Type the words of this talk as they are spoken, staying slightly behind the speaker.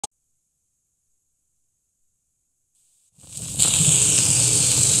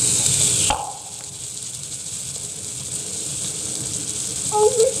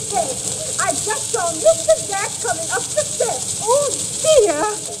coming up the steps. Oh, dear.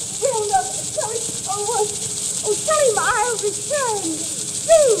 Well, Sally, Sally Miles returned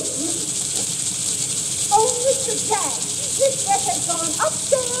soon. Oh, Mr. Jack, Miss Beth has gone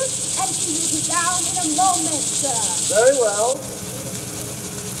upstairs, and she will be down in a moment, sir. Very well.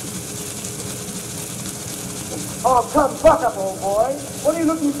 Oh, come, buck up, old boy. What are you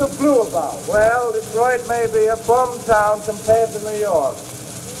looking so blue about? Well, Detroit may be a bum town compared to New York.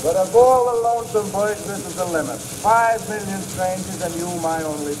 But of all the lonesome boys, this is the limit. 5 million strangers and you, my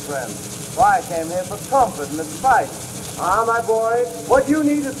only friend. Why, I came here for comfort and advice. Ah, my boy, what you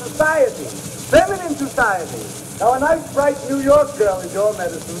need is society. Feminine society. Now, a nice, bright New York girl is your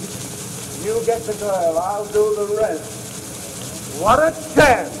medicine. You get the girl, I'll do the rest. What a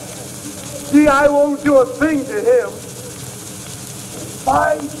chance. See, I won't do a thing to him.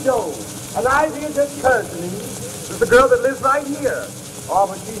 By Jove, an idea just occurred to me. There's a girl that lives right here. Oh,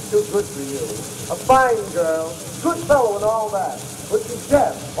 but she's too good for you. A fine girl, good fellow and all that. But she's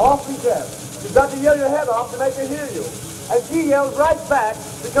deaf, awfully deaf. You've got to yell your head off to make her hear you. And she yells right back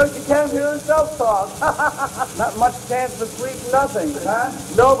because she can't hear herself talk. Not much chance for sweet nothing, huh?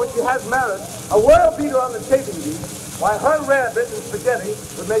 No, but she has merit. A world beater on the taping beat. Why, her rarebit and spaghetti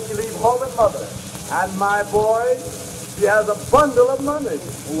would make you leave home and mother. And my boy, she has a bundle of money.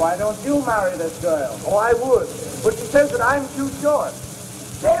 Why don't you marry this girl? Oh, I would. But she says that I'm too short.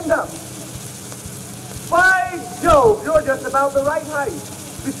 Stand up. By Jove, you're just about the right height.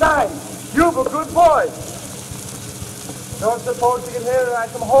 Besides, you've a good voice. Don't suppose you can hear her? I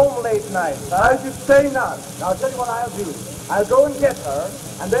come home late night. I should say not. Now, I'll tell you what I'll do. I'll go and get her,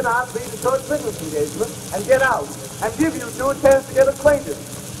 and then I'll leave a short business engagement and get out, and give you two a chance to get acquainted.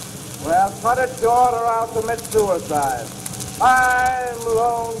 Well, put a daughter out to commit suicide. I'm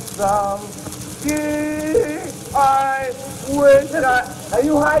lonesome. Gee, I wish I... Now,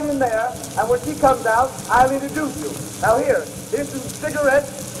 you hide in there, and when she comes out, I'll introduce you. Now, here's some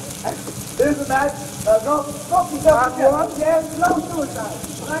cigarettes, and here's a match. Go yourself together. Yes, no suicide.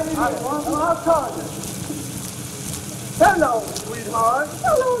 Right in here. I'll call you. Hello, sweetheart.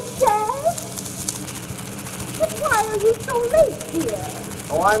 Hello, Jack. But why are you so late here?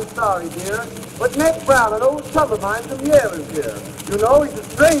 Oh, I'm sorry, dear. But Nick Brown, an old chum of mine from Yale, is here. You know, he's a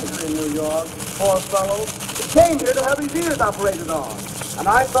stranger in New York, poor fellow. He came here to have his ears operated on. And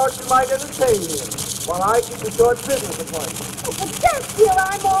I thought you might entertain him while I keep a short business appointment. Oh, but Jack, dear,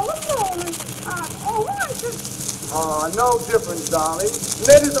 I'm all alone. I just... No difference, darling.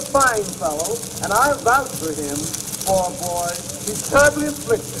 Ned is a fine fellow, and I'll vouch for him. Poor boy. He's terribly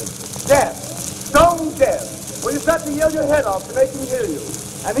afflicted. Deaf. Stone deaf. Well, you've got to yell your head off to make him hear you.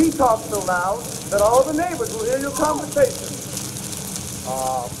 And he talks so loud that all the neighbors will hear your conversation.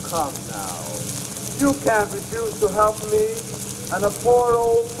 Oh, come now. You can't refuse to help me and a poor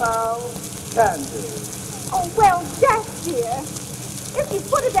old pal, can you? Oh, well, Jack, dear, if you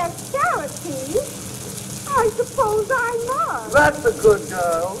put it as charity, I suppose I must. That's a good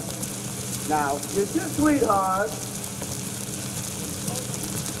girl. Now, kiss your sweetheart.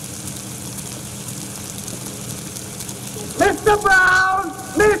 Mr. Brown!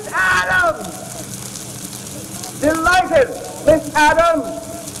 Miss Adams! Delighted, Miss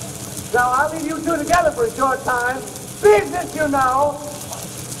Adams! Now, I'll leave you two together for a short time. Business, you know!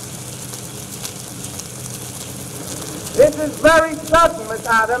 This is very sudden, Miss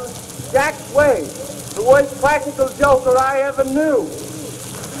Adams. Jack's way. The worst practical joker I ever knew.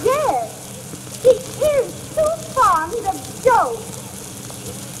 Yes, he is too fond of jokes.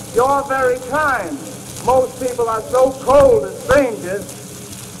 You're very kind. Most people are so cold as strangers.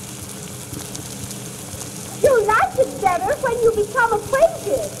 You like it better when you become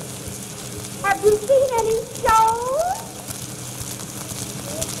acquainted. Have you seen any shows?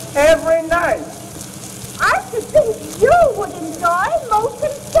 Every night. I should think you would enjoy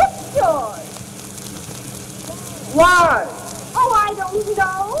motion pictures. Why? Oh, I don't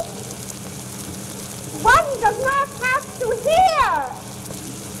know. One does not have to hear.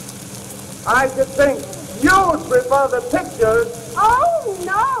 I should think you'd prefer the pictures. Oh,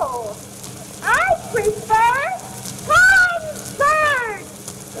 no. I prefer concerts.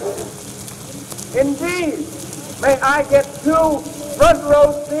 Indeed. May I get 2 front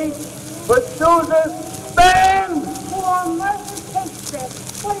row seats for Sousa's band? For mercy's sake,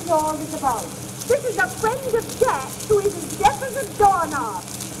 what is all this about? This is a friend of Jack's who is as deaf as a doorknob.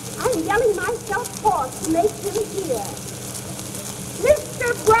 I'm yelling myself hoarse to make him hear.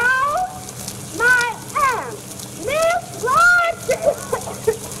 Mr. Brown, my aunt, Miss Lodge.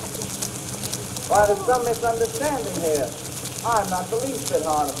 Why, there's some misunderstanding here. I'm not the least bit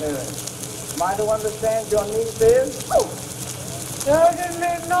hard of hearing. Am I to understand your niece is? Oh,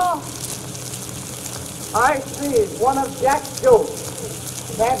 certainly not. I see. One of Jack's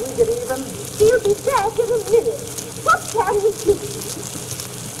jokes. Can't we get even? He'll be back in a minute. What can we do?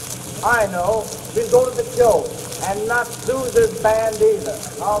 I know. We'll go to the show. And not Susan's band either.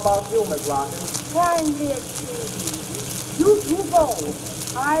 How about you, Miss Larkin? Kindly excuse me. You two go.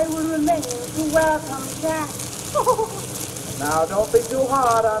 I will remain to welcome Jack. Now, don't be too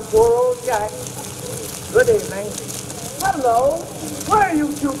hard on poor old Jack. Good evening. Hello. Where are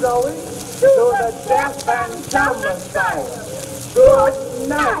you two going? To the Deaf and Dumb Asylum. Good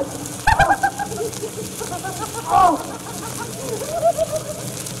night. Oh.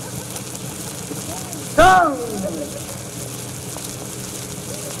 Tongue.